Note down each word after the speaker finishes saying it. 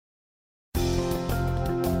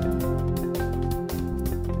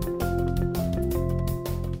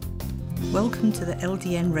Welcome to the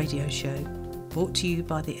LDN radio show, brought to you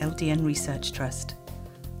by the LDN Research Trust.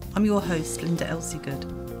 I'm your host, Linda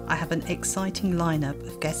Elsiegood. I have an exciting lineup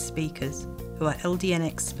of guest speakers who are LDN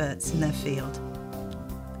experts in their field.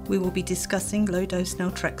 We will be discussing low-dose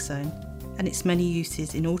naltrexone and its many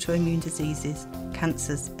uses in autoimmune diseases,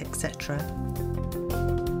 cancers, etc.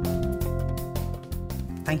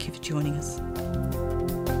 Thank you for joining us.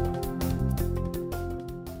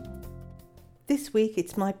 This week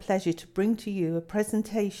it's my pleasure to bring to you a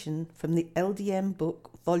presentation from the LDN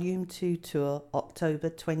Book Volume 2 Tour, October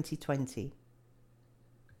 2020.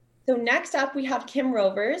 So next up we have Kim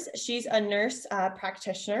Rovers. She's a nurse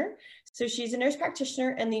practitioner. So she's a nurse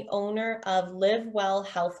practitioner and the owner of Live Well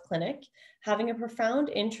Health Clinic. Having a profound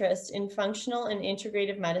interest in functional and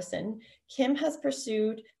integrative medicine, Kim has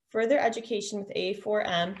pursued further education with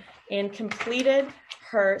A4M and completed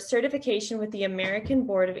her certification with the American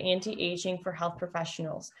Board of Anti-Aging for Health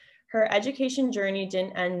Professionals. Her education journey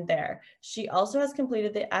didn't end there. She also has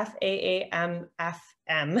completed the FAAMFM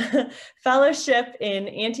Fellowship in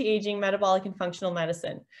Anti-Aging, Metabolic, and Functional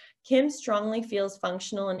Medicine. Kim strongly feels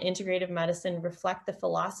functional and integrative medicine reflect the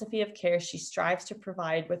philosophy of care she strives to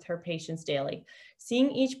provide with her patients daily,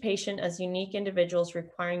 seeing each patient as unique individuals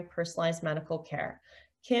requiring personalized medical care.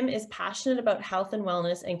 Kim is passionate about health and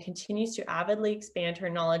wellness and continues to avidly expand her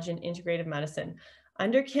knowledge in integrative medicine.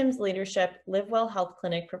 Under Kim's leadership, Live Well Health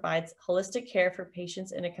Clinic provides holistic care for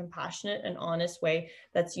patients in a compassionate and honest way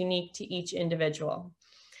that's unique to each individual.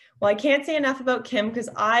 Well, I can't say enough about Kim because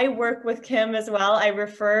I work with Kim as well. I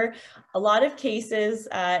refer a lot of cases.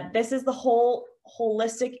 This is the whole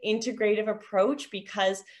holistic integrative approach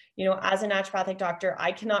because, you know, as a naturopathic doctor,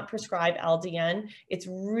 I cannot prescribe LDN. It's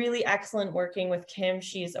really excellent working with Kim.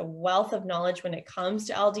 She's a wealth of knowledge when it comes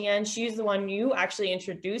to LDN. She's the one you actually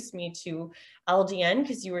introduced me to LDN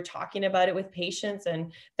because you were talking about it with patients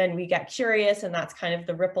and then we got curious and that's kind of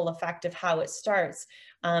the ripple effect of how it starts.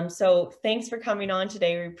 So thanks for coming on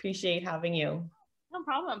today. We appreciate having you. No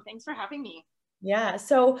problem. Thanks for having me. Yeah,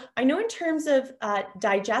 so I know in terms of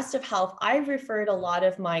digestive health, I've referred a lot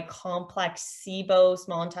of my complex SIBO,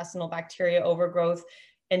 small intestinal bacteria overgrowth,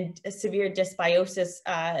 and severe dysbiosis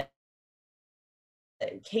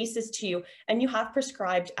cases to you, and you have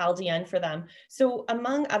prescribed LDN for them. So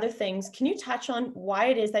among other things, can you touch on why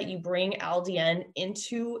it is that you bring LDN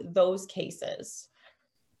into those cases?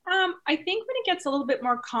 I think when it gets a little bit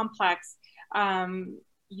more complex,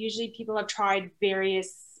 usually people have tried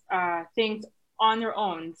various things on their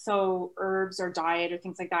own, so herbs or diet or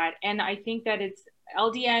things like that. And I think that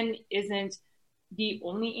LDN isn't the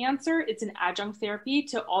only answer. It's an adjunct therapy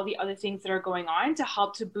to all the other things that are going on to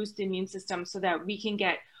help to boost the immune system so that we can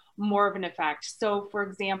get more of an effect. So for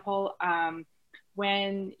example,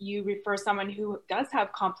 when you refer someone who does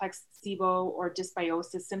have complex SIBO or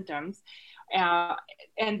dysbiosis symptoms,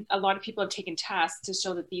 and a lot of people have taken tests to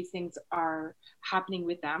show that these things are happening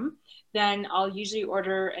with them, then I'll usually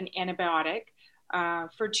order an antibiotic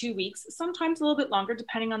for 2 weeks, sometimes a little bit longer,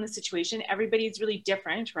 depending on the situation. Everybody's really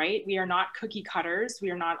different, right? We are not cookie cutters.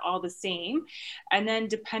 We are not all the same. And then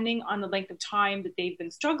depending on the length of time that they've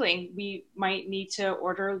been struggling, we might need to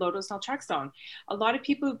order low-dose naltrexone. A lot of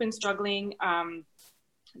people who've been struggling,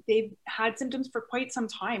 they've had symptoms for quite some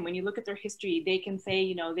time. When you look at their history, they can say,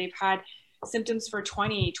 you know, they've had symptoms for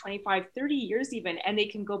 20, 25, 30 years even, and they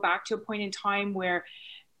can go back to a point in time where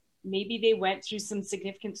maybe they went through some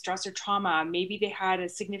significant stress or trauma. Maybe they had a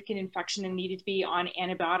significant infection and needed to be on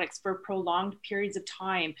antibiotics for prolonged periods of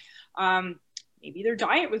time. Maybe their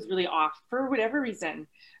diet was really off for whatever reason,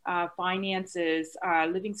 finances,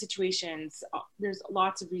 living situations. There's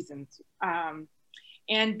lots of reasons.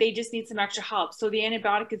 And they just need some extra help. So the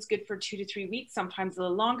antibiotic is good for 2 to 3 weeks, sometimes a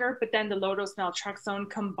little longer, but then the low-dose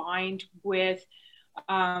naltrexone combined with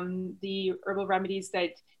the herbal remedies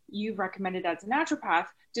that you've recommended as a naturopath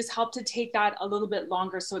just help to take that a little bit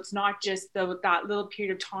longer. So it's not just that little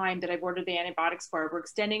period of time that I've ordered the antibiotics for. We're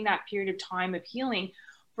extending that period of time of healing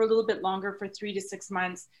for a little bit longer, for 3 to 6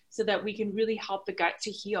 months, so that we can really help the gut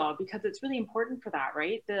to heal, because it's really important for that,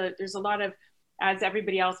 right? There's a lot of, as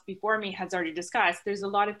everybody else before me has already discussed, there's a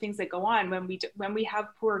lot of things that go on when we have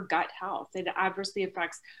poor gut health. It adversely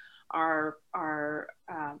affects our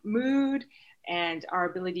mood and our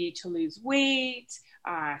ability to lose weight,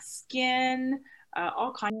 skin,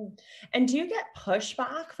 all kinds. And do you get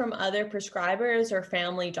pushback from other prescribers or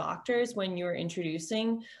family doctors when you're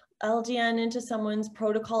introducing LDN into someone's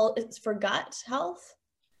protocol for gut health?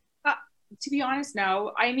 To be honest,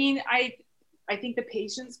 no. I mean, I think the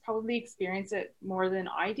patients probably experience it more than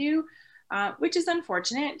I do, which is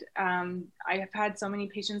unfortunate. I have had so many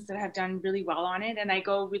patients that have done really well on it, and I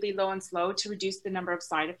go really low and slow to reduce the number of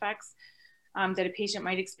side effects. that a patient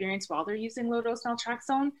might experience while they're using low-dose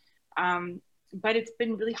naltrexone. But it's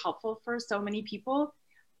been really helpful for so many people.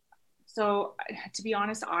 So to be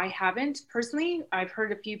honest, I haven't personally. I've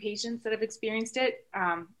heard a few patients that have experienced it,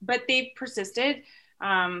 but they've persisted.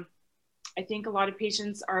 I think a lot of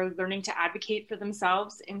patients are learning to advocate for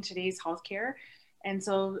themselves in today's healthcare. And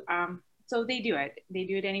so, so they do it. They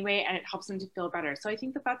do it anyway, and it helps them to feel better. So I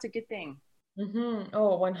think that that's a good thing. Mm-hmm.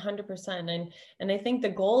 Oh, 100%. And I think the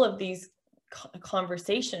goal of these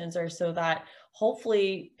conversations are so that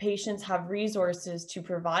hopefully patients have resources to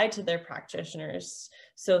provide to their practitioners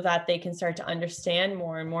so that they can start to understand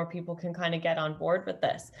more and more people can kind of get on board with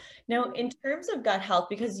this. Now, in terms of gut health,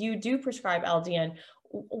 because you do prescribe LDN,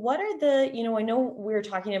 what are the, you know, I know we were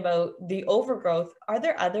talking about the overgrowth. Are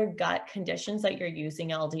there other gut conditions that you're using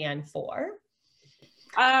LDN for?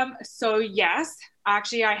 So yes,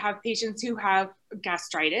 actually I have patients who have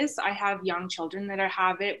gastritis. I have young children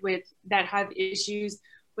that have issues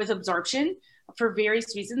with absorption for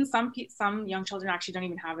various reasons. Some young children actually don't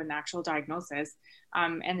even have an actual diagnosis,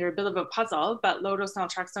 and they're a bit of a puzzle, but low-dose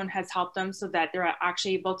naltrexone has helped them so that they're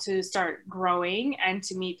actually able to start growing and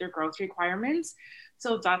to meet their growth requirements.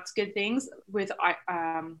 So that's good things. With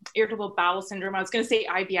irritable bowel syndrome, I was going to say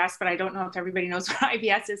IBS, but I don't know if everybody knows what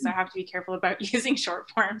IBS is, so I have to be careful about using short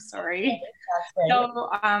form, sorry. So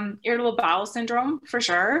irritable bowel syndrome, for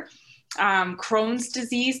sure. Crohn's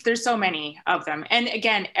disease, there's so many of them. And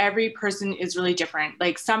again, every person is really different.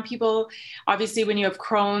 Like some people, obviously when you have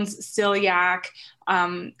Crohn's, celiac,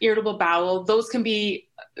 irritable bowel,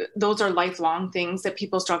 those are lifelong things that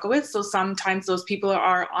people struggle with. So sometimes those people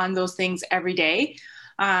are on those things every day.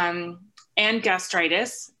 And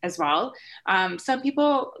gastritis as well. Some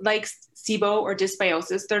people like SIBO or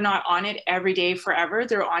dysbiosis, they're not on it every day forever.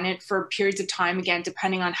 They're on it for periods of time, again,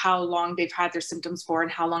 depending on how long they've had their symptoms for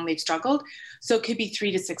and how long they've struggled. So it could be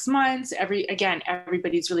 3 to 6 months.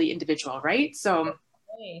 Everybody's really individual, right? So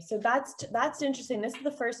that's interesting. This is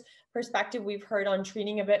the first perspective we've heard on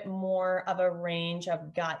treating a bit more of a range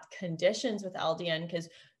of gut conditions with LDN, because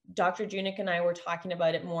Dr. Junik and I were talking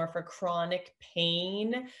about it more for chronic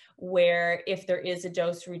pain, where if there is a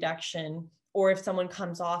dose reduction or if someone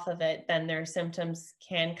comes off of it, then their symptoms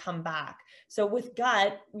can come back. So with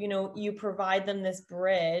gut, you know, you provide them this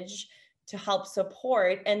bridge to help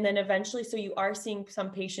support, and then eventually, so you are seeing some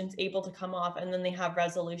patients able to come off and then they have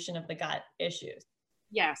resolution of the gut issues.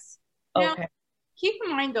 Yes. Okay. Now, keep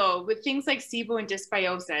in mind though, with things like SIBO and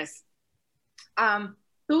dysbiosis,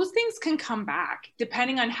 those things can come back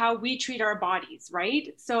depending on how we treat our bodies,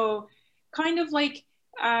 right? So kind of like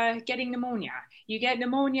getting pneumonia. You get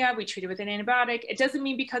pneumonia, we treat it with an antibiotic. It doesn't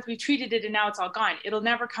mean because we treated it and now it's all gone, it'll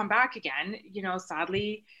never come back again. You know,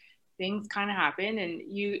 sadly, things kind of happen and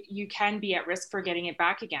you can be at risk for getting it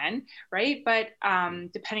back again, right? But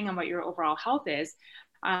depending on what your overall health is.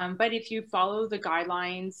 But if you follow the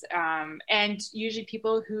guidelines, and usually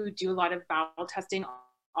people who do a lot of bowel testing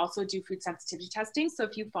also do food sensitivity testing. So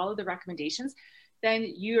if you follow the recommendations,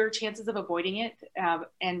 then your chances of avoiding it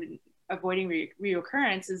and avoiding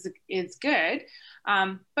reoccurrence is good.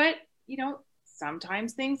 But, you know,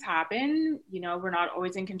 sometimes things happen, you know, we're not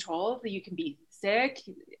always in control. You can be sick,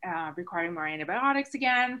 requiring more antibiotics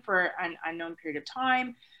again for an unknown period of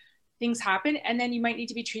time. Things happen, and then you might need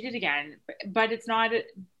to be treated again. But SIBO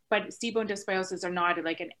and dysbiosis are not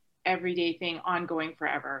like an everyday thing ongoing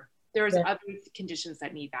forever. There's other conditions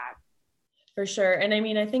that need that. For sure. And I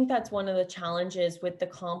mean, I think that's one of the challenges with the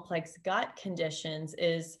complex gut conditions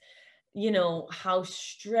is, you know, how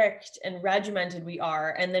strict and regimented we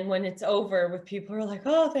are. And then when it's over, with people who are like,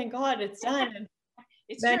 oh, thank God it's done.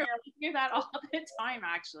 It's true. We hear that all the time,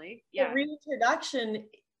 actually. Yeah. The reintroduction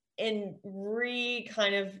and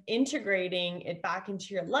kind of integrating it back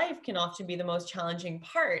into your life can often be the most challenging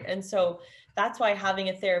part. And so that's why having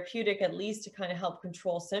a therapeutic, at least to kind of help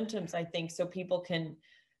control symptoms, I think, so people can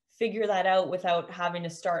figure that out without having to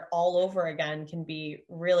start all over again, can be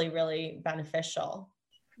really, really beneficial.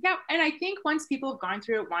 Yeah. And I think once people have gone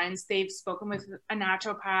through it once, they've spoken with a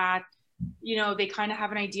naturopath, you know, they kind of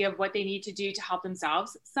have an idea of what they need to do to help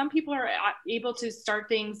themselves. Some people are able to start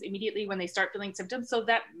things immediately when they start feeling symptoms, so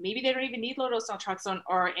that maybe they don't even need low-dose naltrexone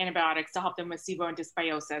or antibiotics to help them with SIBO and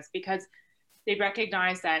dysbiosis, because they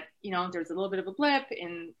recognize that, you know, there's a little bit of a blip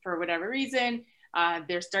and for whatever reason,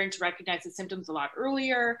 they're starting to recognize the symptoms a lot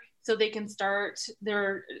earlier, so they can start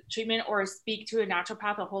their treatment or speak to a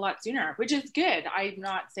naturopath a whole lot sooner, which is good. I'm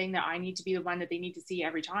not saying that I need to be the one that they need to see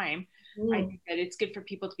every time. I think that it's good for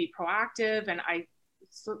people to be proactive, and I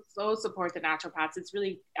so support the naturopaths. It's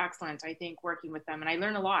really excellent, I think, working with them, and I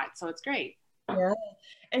learn a lot, so it's great. Yeah.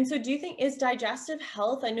 And so do you think is digestive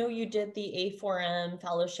health, I know you did the A4M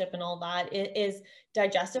fellowship and all that, is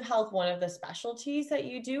digestive health one of the specialties that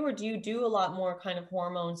you do, or do you do a lot more kind of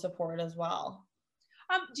hormone support as well?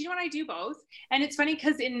 Do you know what? I do both. And it's funny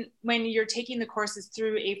because when you're taking the courses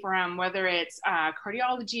through A4M, whether it's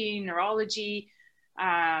cardiology, neurology,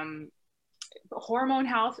 hormone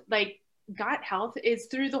health, like gut health is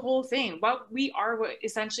through the whole thing. What we are,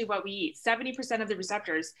 essentially what we eat. 70% of the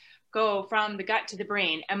receptors go from the gut to the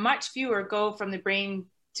brain, and much fewer go from the brain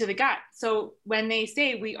to the gut. So when they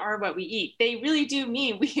say we are what we eat, they really do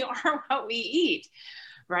mean we are what we eat.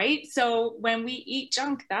 Right? So when we eat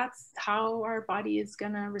junk, that's how our body is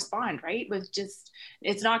going to respond, right? With just,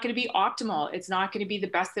 it's not going to be optimal. It's not going to be the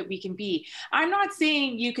best that we can be. I'm not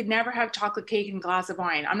saying you could never have chocolate cake and a glass of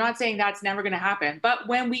wine. I'm not saying that's never going to happen. But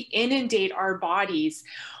when we inundate our bodies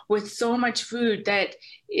with so much food that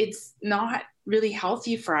it's not really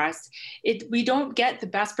healthy for us, we don't get the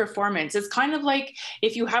best performance. It's kind of like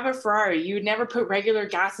if you have a Ferrari, you would never put regular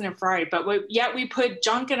gas in a Ferrari, but yet we put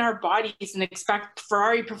junk in our bodies and expect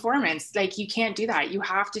Ferrari performance. Like, you can't do that. You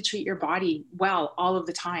have to treat your body well all of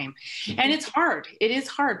the time. And it's hard. It is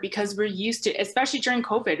hard because we're used to, especially during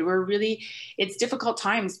COVID, it's difficult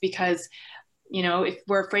times because if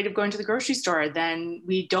we're afraid of going to the grocery store, then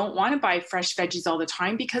we don't want to buy fresh veggies all the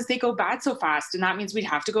time because they go bad so fast. And that means we'd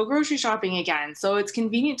have to go grocery shopping again. So it's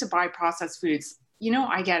convenient to buy processed foods.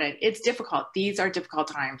 I get it. It's difficult. These are difficult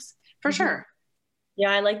times for sure.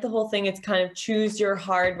 Yeah, I like the whole thing. It's kind of choose your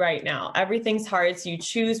hard right now. Everything's hard. So you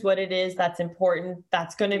choose what it is that's important.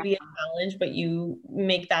 That's going to be a challenge, but you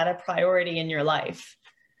make that a priority in your life.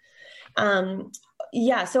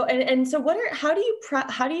 Yeah. So, how do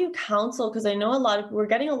you counsel? Because I know we're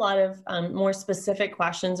getting a lot of more specific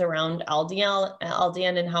questions around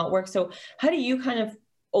LDN and how it works. So how do you kind of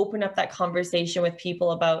open up that conversation with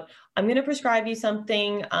people about, I'm going to prescribe you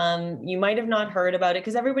something. You might have not heard about it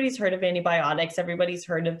because everybody's heard of antibiotics.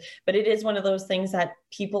 But it is one of those things that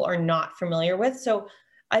people are not familiar with. So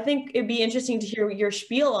I think it'd be interesting to hear your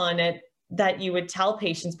spiel on it that you would tell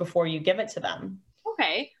patients before you give it to them.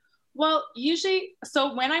 Okay. Well, usually,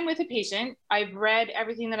 so when I'm with a patient, I've read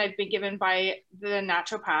everything that I've been given by the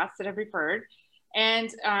naturopaths that I've referred. And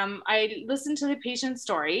I listen to the patient's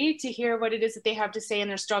story to hear what it is that they have to say in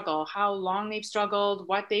their struggle, how long they've struggled,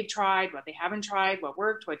 what they've tried, what they haven't tried, what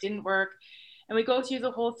worked, what didn't work. And we go through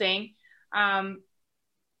the whole thing.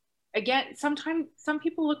 Again, sometimes some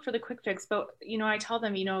people look for the quick fix, but, I tell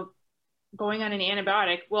them, going on an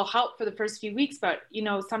antibiotic will help for the first few weeks, but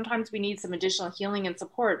sometimes we need some additional healing and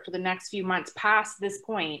support for the next few months past this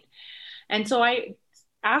point. And so I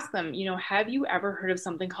ask them, have you ever heard of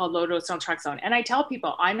something called low-dose naltrexone? And I tell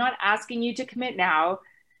people, I'm not asking you to commit now.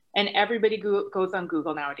 And everybody goes on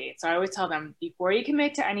Google nowadays. So I always tell them, before you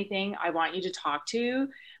commit to anything, I want you to talk to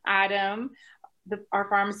Adam, our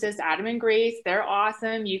pharmacist, Adam and Grace. They're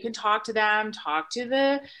awesome. You can talk to them, talk to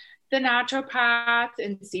the naturopath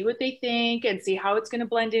and see what they think and see how it's going to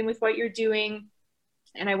blend in with what you're doing.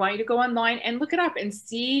 And I want you to go online and look it up and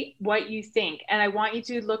see what you think. And I want you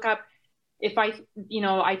to look up if I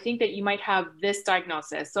think that you might have this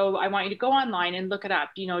diagnosis. So I want you to go online and look it up.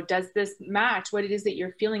 Does this match what it is that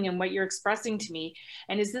you're feeling and what you're expressing to me?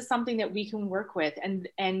 And is this something that we can work with?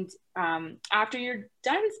 And after you're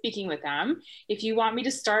done speaking with them, if you want me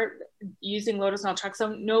to start using low-dose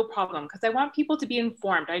naltrexone, no problem. Because I want people to be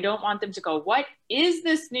informed. I don't want them to go, what is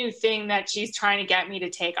this new thing that she's trying to get me to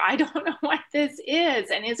take? I don't know what this is.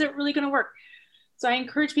 And is it really going to work? So I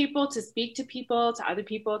encourage people to speak to people, to other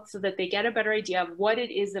people, so that they get a better idea of what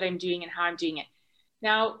it is that I'm doing and how I'm doing it.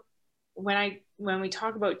 Now, when we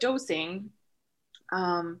talk about dosing,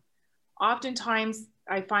 oftentimes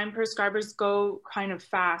I find prescribers go kind of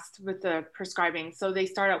fast with the prescribing. So they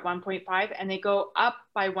start at 1.5 and they go up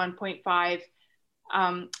by 1.5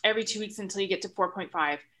 every 2 weeks until you get to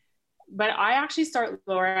 4.5. But I actually start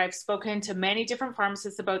lower. I've spoken to many different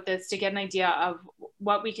pharmacists about this to get an idea of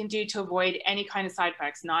what we can do to avoid any kind of side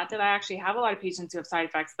effects. Not that I actually have a lot of patients who have side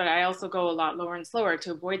effects, but I also go a lot lower and slower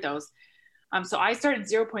to avoid those. So I started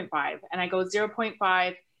 0.5 and I go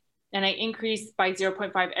 0.5 and I increase by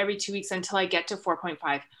 0.5 every 2 weeks until I get to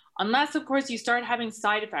 4.5. Unless, of course, you start having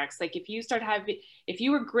side effects. Like if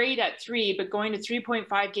you were great at 3, but going to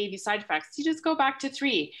 3.5 gave you side effects, you just go back to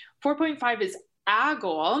 3. 4.5 is a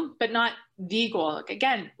goal, but not the goal. Like,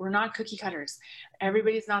 again, we're not cookie cutters.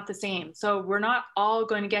 Everybody's not the same. So we're not all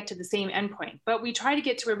going to get to the same endpoint, but we try to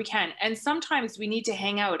get to where we can. And sometimes we need to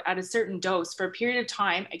hang out at a certain dose for a period of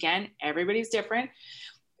time. Again, everybody's different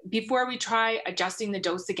before we try adjusting the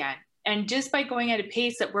dose again. And just by going at a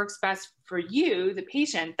pace that works best for you, the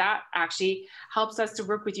patient, that actually helps us to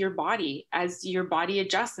work with your body as your body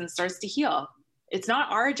adjusts and starts to heal. It's not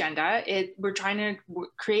our agenda. We're trying to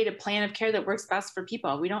create a plan of care that works best for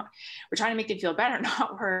people. We're trying to make them feel better,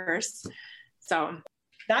 not worse. So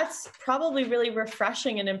that's probably really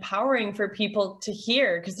refreshing and empowering for people to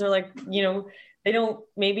hear, because they're like,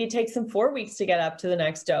 maybe it takes them 4 weeks to get up to the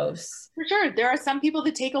next dose. For sure. There are some people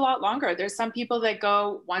that take a lot longer. There's some people that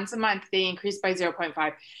go once a month, they increase by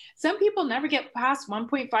 0.5. Some people never get past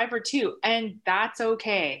 1.5 or 2, and that's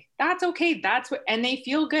okay. That's okay. And they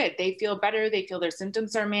feel good. They feel better. They feel their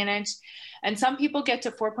symptoms are managed. And some people get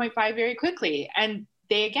to 4.5 very quickly, and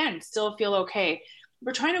they, again, still feel okay.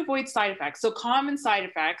 We're trying to avoid side effects. So common side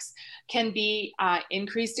effects can be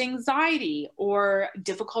increased anxiety or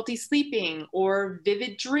difficulty sleeping or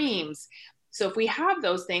vivid dreams. So if we have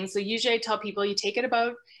those things, so usually I tell people you take it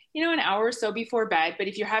about, an hour or so before bed. But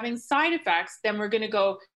if you're having side effects, then we're going to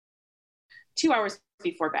go 2 hours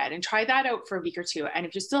before bed and try that out for a week or two. And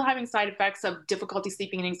if you're still having side effects of difficulty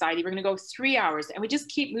sleeping and anxiety, we're going to go 3 hours. And we just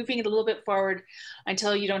keep moving it a little bit forward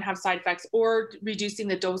until you don't have side effects, or reducing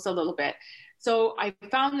the dose a little bit. So I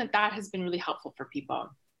found that has been really helpful for people.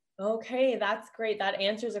 Okay, that's great. That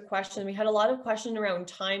answers a question. We had a lot of questions around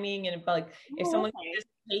timing and about if someone can just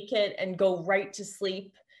take it and go right to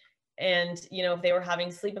sleep, and if they were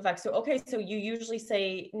having sleep effects. So okay, so you usually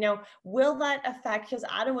say, now will that affect, because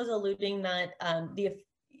Adam was alluding that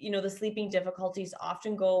the sleeping difficulties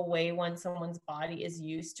often go away when someone's body is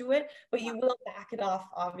used to it, but you will back it off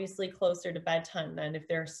obviously closer to bedtime then if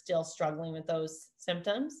they're still struggling with those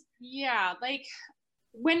symptoms? Yeah, like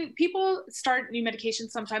when people start new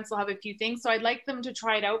medications, sometimes they'll have a few things. So I'd like them to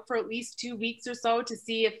try it out for at least 2 weeks or so to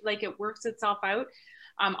see if it works itself out.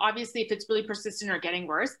 Obviously, if it's really persistent or getting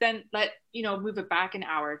worse, then move it back an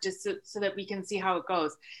hour just so that we can see how it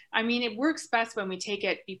goes. I mean, it works best when we take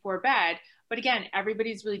it before bed, but again,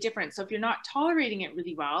 everybody's really different. So if you're not tolerating it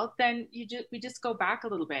really well, then we just go back a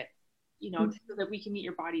little bit, so that we can meet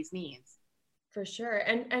your body's needs. For sure.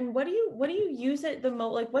 And what do you use it the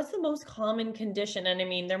most, what's the most common condition? And I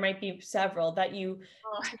mean, there might be several that you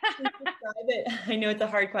describe it. I know it's a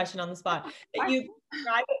hard question on the spot, that you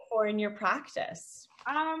describe it for in your practice.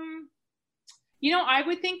 I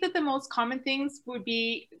would think that the most common things would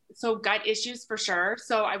be, gut issues for sure.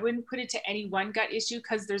 So I wouldn't put it to any one gut issue,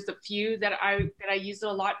 because there's a few that I use it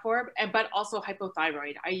a lot for, but also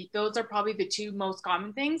hypothyroid. Those are probably the two most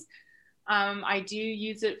common things. I do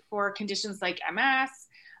use it for conditions like MS,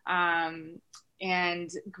 and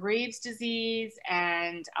Graves' disease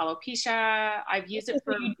and alopecia. I've used it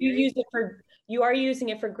for. You are using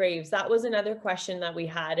it for Graves. That was another question that we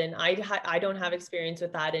had, and I don't have experience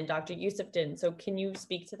with that, and Dr. Yusuf didn't. So can you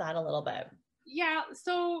speak to that a little bit? Yeah.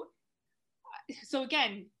 So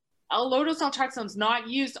again, low-dose naltrexone is not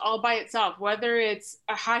used all by itself, whether it's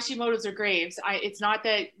a Hashimoto's or Graves. It's not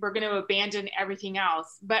that we're going to abandon everything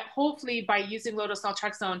else, but hopefully by using low-dose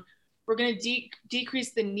naltrexone, we're going to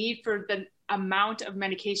decrease the need for the amount of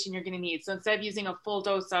medication you're going to need. So instead of using a full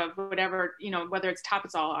dose of whatever, whether it's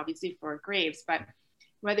Tapazole, obviously for Graves, but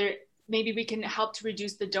whether maybe we can help to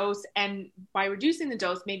reduce the dose, and by reducing the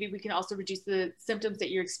dose, maybe we can also reduce the symptoms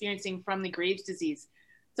that you're experiencing from the Graves' disease.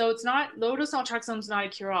 So it's not, low-dose naltrexone is not a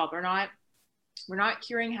cure-all. We're not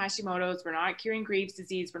curing Hashimoto's, we're not curing Graves'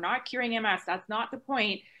 disease, we're not curing MS. That's not the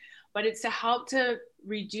point, but it's to help to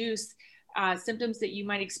reduce symptoms that you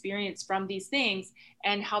might experience from these things,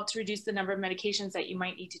 and help to reduce the number of medications that you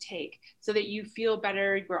might need to take, so that you feel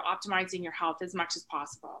better. We're optimizing your health as much as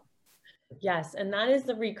possible. Yes, and that is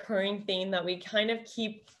the recurring theme that we kind of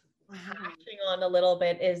keep hashing on a little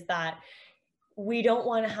bit, is that we don't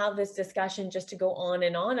want to have this discussion just to go on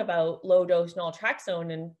and on about low dose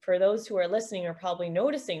naltrexone. And for those who are listening are probably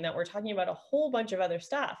noticing that we're talking about a whole bunch of other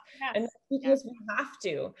stuff. Yes. And that's because we have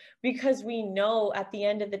to, because we know at the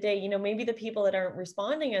end of the day, maybe the people that aren't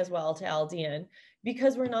responding as well to LDN,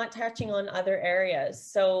 because we're not touching on other areas.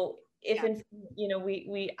 So if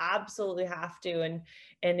we absolutely have to, and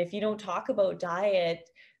if you don't talk about diet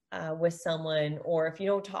with someone, or if you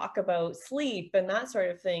don't talk about sleep and that sort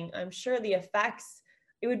of thing, I'm sure the effects,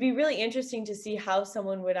 it would be really interesting to see how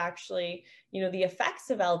someone would actually, the effects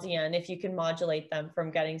of LDN, if you can modulate them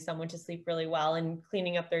from getting someone to sleep really well and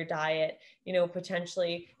cleaning up their diet,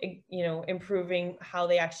 potentially, improving how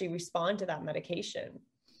they actually respond to that medication.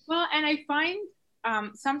 Well, and I find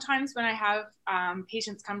sometimes when I have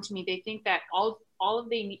patients come to me, they think that all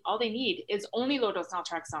they need is only low-dose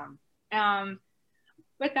naltrexone.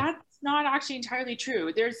 But that's not actually entirely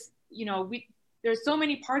true. There's so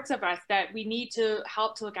many parts of us that we need to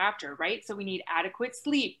help to look after, right? So we need adequate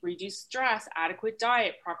sleep, reduced stress, adequate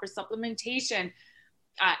diet, proper supplementation,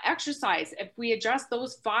 Exercise, if we address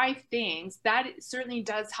those 5 things, that certainly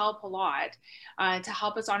does help a lot to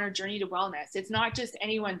help us on our journey to wellness. It's not just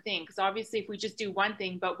any one thing, because obviously if we just do one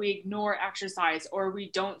thing, but we ignore exercise or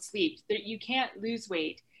we don't sleep, you can't lose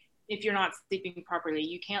weight if you're not sleeping properly.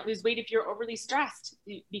 You can't lose weight if you're overly stressed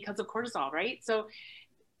because of cortisol, right? So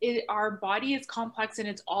our body is complex and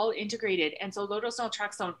it's all integrated. And so low dose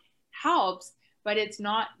naltrexone helps, but it's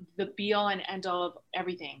not the be all and end all of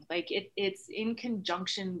everything. Like it's in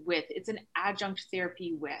conjunction with, it's an adjunct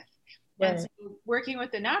therapy with. Right. And so working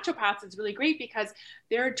with the naturopaths is really great because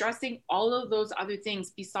they're addressing all of those other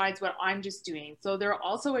things besides what I'm just doing. So they're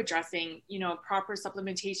also addressing, you know, proper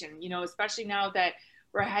supplementation, you know, especially now that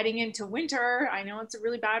we're heading into winter. I know it's a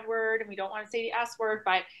really bad word and we don't want to say the S word,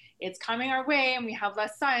 but it's coming our way and we have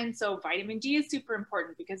less sun. So vitamin D is super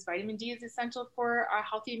important because vitamin D is essential for our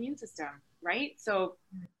healthy immune system, right? So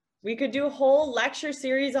we could do a whole lecture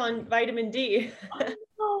series on vitamin D.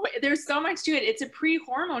 Oh, there's so much to it. It's a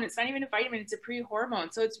pre-hormone. It's not even a vitamin, it's a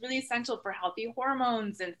pre-hormone. So it's really essential for healthy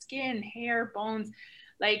hormones and skin, hair, bones,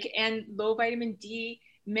 and low vitamin D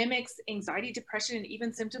mimics anxiety, depression, and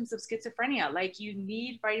even symptoms of schizophrenia. Like you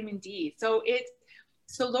need vitamin D. So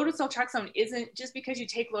low-dose naltrexone isn't just because you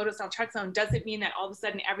take low-dose naltrexone doesn't mean that all of a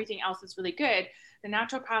sudden everything else is really good. The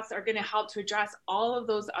naturopaths are going to help to address all of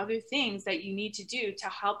those other things that you need to do to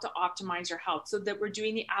help to optimize your health so that we're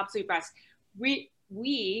doing the absolute best.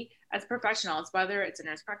 We as professionals, whether it's a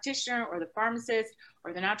nurse practitioner or the pharmacist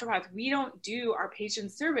or the naturopath, we don't do our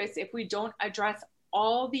patient service if we don't address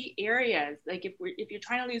all the areas. Like if you're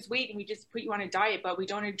trying to lose weight and we just put you on a diet, but we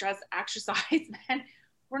don't address exercise, then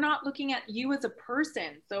we're not looking at you as a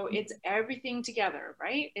person. So it's everything together,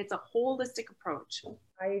 right? It's a holistic approach.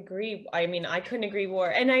 I agree. I mean, I couldn't agree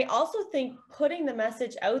more. And I also think putting the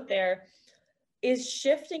message out there is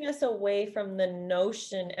shifting us away from the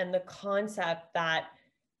notion and the concept that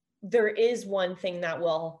there is one thing that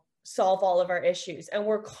will solve all of our issues. And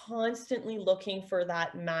we're constantly looking for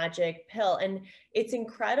that magic pill. And it's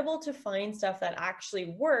incredible to find stuff that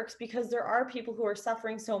actually works because there are people who are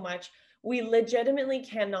suffering so much. We legitimately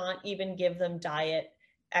cannot even give them diet,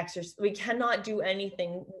 exercise. We cannot do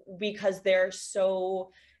anything because they're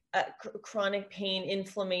so chronic pain,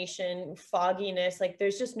 inflammation, fogginess, like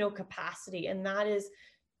there's just no capacity. And that is,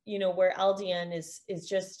 you know, where LDN is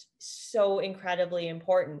just so incredibly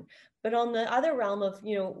important. But on the other realm of,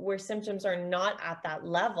 you know, where symptoms are not at that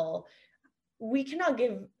level, we cannot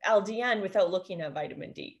give LDN without looking at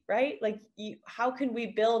vitamin D, right? Like how can we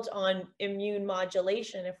build on immune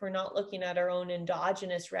modulation if we're not looking at our own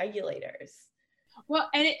endogenous regulators? Well,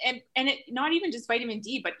 and it not even just vitamin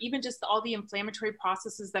D, but even just all the inflammatory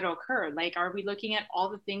processes that occur. Like, are we looking at all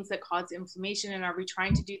the things that cause inflammation, and are we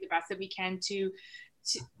trying to do the best that we can to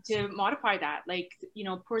modify that? Like, you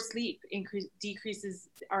know, poor sleep decreases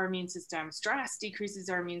our immune system, stress decreases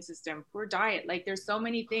our immune system, poor diet. Like, there's so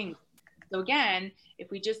many things. So again,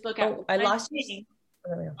 if we just look at I lost you.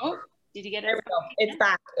 Oh, did you get it? There we go. It's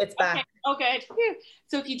back. It's back. Okay.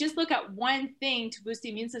 So if you just look at one thing to boost the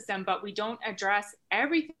immune system, but we don't address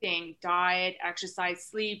everything, diet, exercise,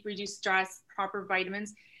 sleep, reduce stress, proper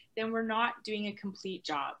vitamins, then we're not doing a complete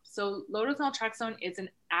job. So low-dose naltrexone is an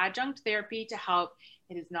adjunct therapy to help.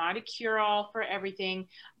 It is not a cure-all for everything.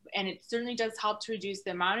 And it certainly does help to reduce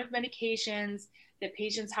the amount of medications that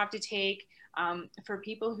patients have to take. For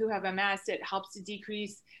people who have MS, it helps to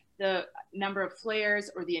decrease the number of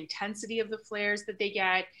flares or the intensity of the flares that they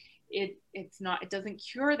get. It doesn't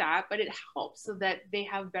cure that, but it helps so that they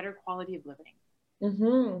have better quality of living.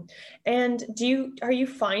 Mm-hmm. And are you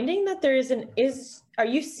finding that are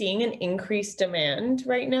you seeing an increased demand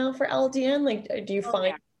right now for LDN? Like, do you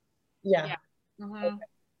find? Yeah. Mm-hmm. Okay.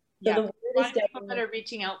 Yeah. So a lot of people that are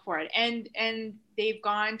reaching out for it, and they've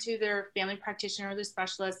gone to their family practitioner or their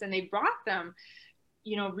specialist, and they brought them,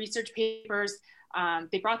 you know, research papers.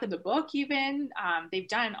 They brought them the book even. They've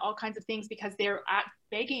done all kinds of things because they're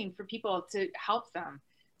begging for people to help them.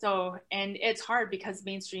 So, and it's hard because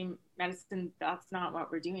mainstream medicine, that's not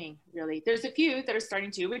what we're doing really. There's a few that are starting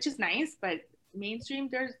to, which is nice, but mainstream,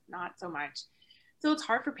 there's not so much. So it's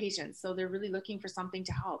hard for patients. So they're really looking for something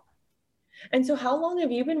to help. And so how long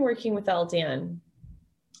have you been working with LDN?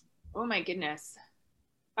 Oh my goodness.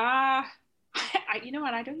 You know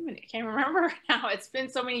what? I can't remember now. It's been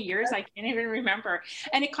so many years. I can't even remember.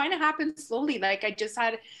 And it kind of happened slowly. Like I just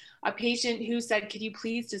had a patient who said, could you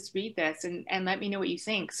please just read this and let me know what you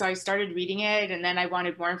think? So I started reading it, and then I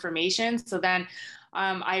wanted more information. So then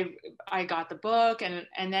I got the book,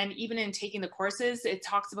 and then even in taking the courses, it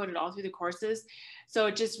talks about it all through the courses. So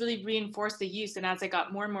it just really reinforced the use. And as I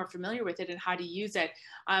got more and more familiar with it and how to use it,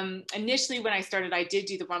 initially when I started, I did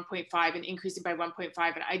do the 1.5 and increasing by 1.5,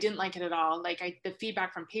 and I didn't like it at all. Like the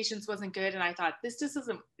feedback from patients wasn't good, and I thought this just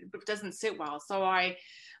doesn't sit well. So I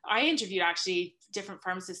interviewed actually different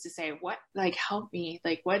pharmacists to say, what, like, help me,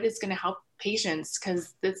 like, what is going to help patients?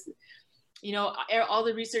 Because this, you know, all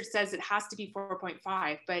the research says it has to be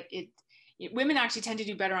 4.5, but women actually tend to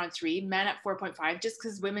do better on 3, men at 4.5, just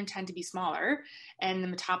because women tend to be smaller and the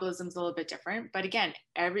metabolism's a little bit different. But again,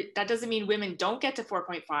 that doesn't mean women don't get to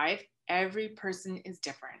 4.5. Every person is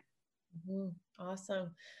different. Mm-hmm.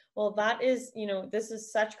 Awesome. Well, that is, you know, this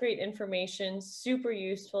is such great information, super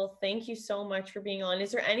useful. Thank you so much for being on.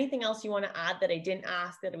 Is there anything else you want to add that I didn't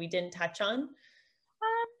ask, that we didn't touch on?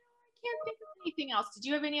 I can't think of anything else. Did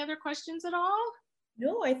you have any other questions at all?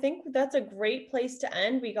 No, I think that's a great place to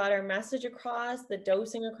end. We got our message across, the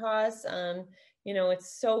dosing across. You know,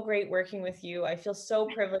 it's so great working with you. I feel so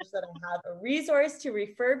privileged that I have a resource to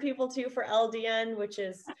refer people to for LDN, which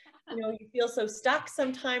is, you know, you feel so stuck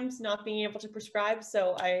sometimes not being able to prescribe.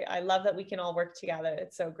 So I love that we can all work together.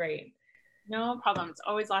 It's so great. No problem. It's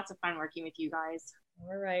always lots of fun working with you guys.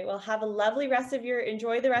 All right. Well, have a lovely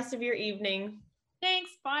enjoy the rest of your evening. Thanks.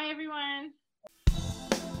 Bye, everyone.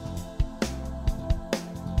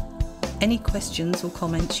 Any questions or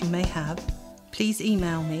comments you may have, please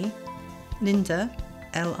email me, Linda,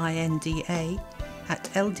 Linda, at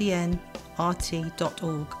ldnrt.org.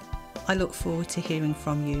 I look forward to hearing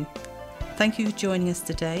from you. Thank you for joining us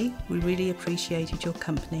today. We really appreciated your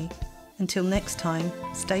company. Until next time,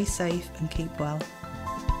 stay safe and keep well.